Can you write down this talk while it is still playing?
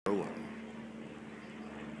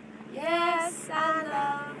Yes, I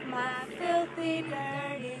love my filthy,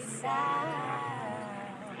 dirty South.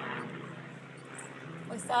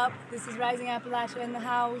 What's up? This is Rising Appalachia in the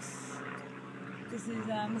house. This is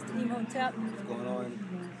Mr. MountainTop. What's going on?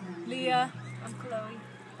 Leah. I'm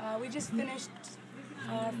Chloe. We just finished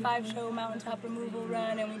our 5-show mountaintop removal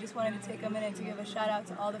run, and we just wanted to take a minute to give a shout out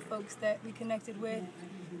to all the folks that we connected with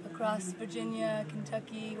across Virginia,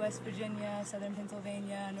 Kentucky, West Virginia, Southern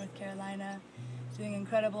Pennsylvania, North Carolina, doing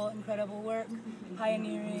incredible work,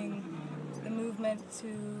 pioneering the movement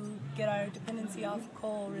to get our dependency off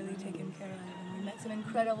coal really taken care of. And we met some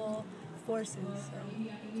incredible forces.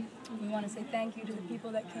 So we want to say thank you to the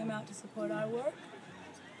people that came out to support our work.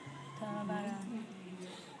 Tell them about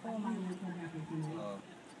coal mining.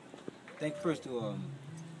 Thank you first to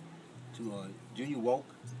Junior Walk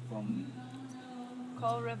from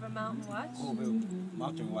Coal River Mountain Watch. Coal River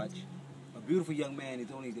Mountain Watch. A beautiful young man. He's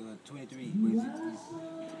only 23, but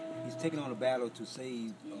he's taking on a battle to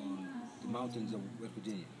save the mountains of West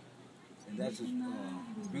Virginia. And that's just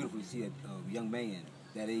beautiful to see a young man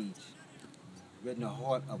that age right in the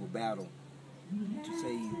heart of a battle to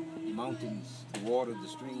save the mountains, the water, the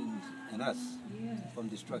streams, and us from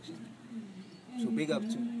destruction. So big up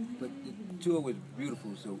to, but the tour was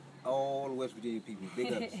beautiful, so all the West Virginia people,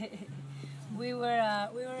 big ups. We were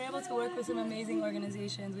able to work with some amazing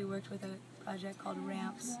organizations. We worked with a project called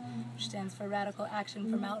RAMPS, which stands for Radical Action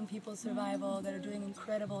for Mountain People Survival, that are doing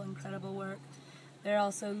incredible work. They're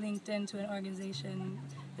also linked into an organization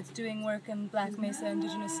that's doing work in Black Mesa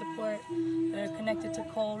Indigenous support. They're connected to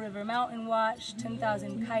Coal River Mountain Watch,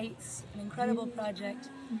 10,000 Kites, an incredible project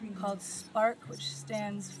called SPARK, which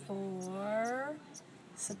stands for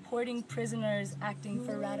Supporting Prisoners Acting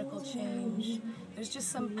for Radical Change. There's just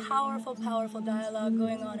some powerful dialogue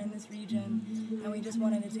going on in this region, and we just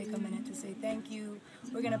wanted to take a minute to say thank you.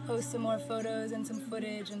 We're going to post some more photos and some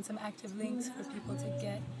footage and some active links for people to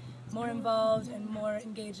get more involved and more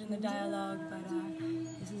engaged in the dialogue, but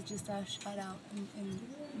this is just our shout out in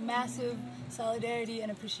massive solidarity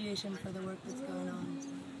and appreciation for the work that's going on.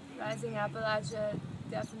 Rising Appalachia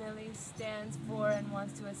definitely stands for and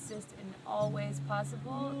wants to assist in all ways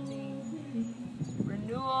possible the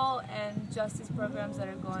renewal and justice programs that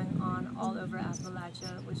are going on all over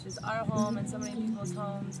Appalachia, which is our home and so many people's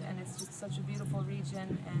homes, and it's just such a beautiful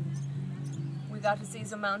region. And we got to see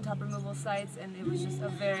some mountaintop removal sites, and it was just a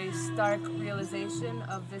very stark realization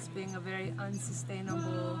of this being a very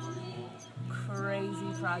unsustainable,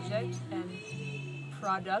 crazy project and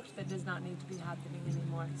product that does not need to be happening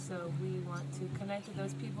anymore. So we want to connect with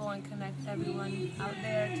those people and connect everyone out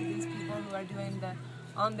there to these people who are doing the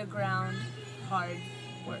on-the-ground hard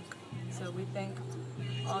work. So we thank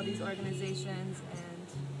all these organizations, and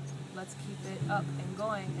let's keep it up and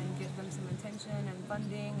going and give them some attention and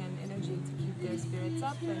funding and energy to keep their spirits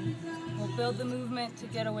up, and we'll build the movement to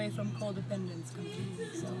get away from coal dependence completely.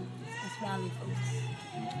 So let's rally, folks.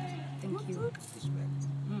 Thank you. Respect.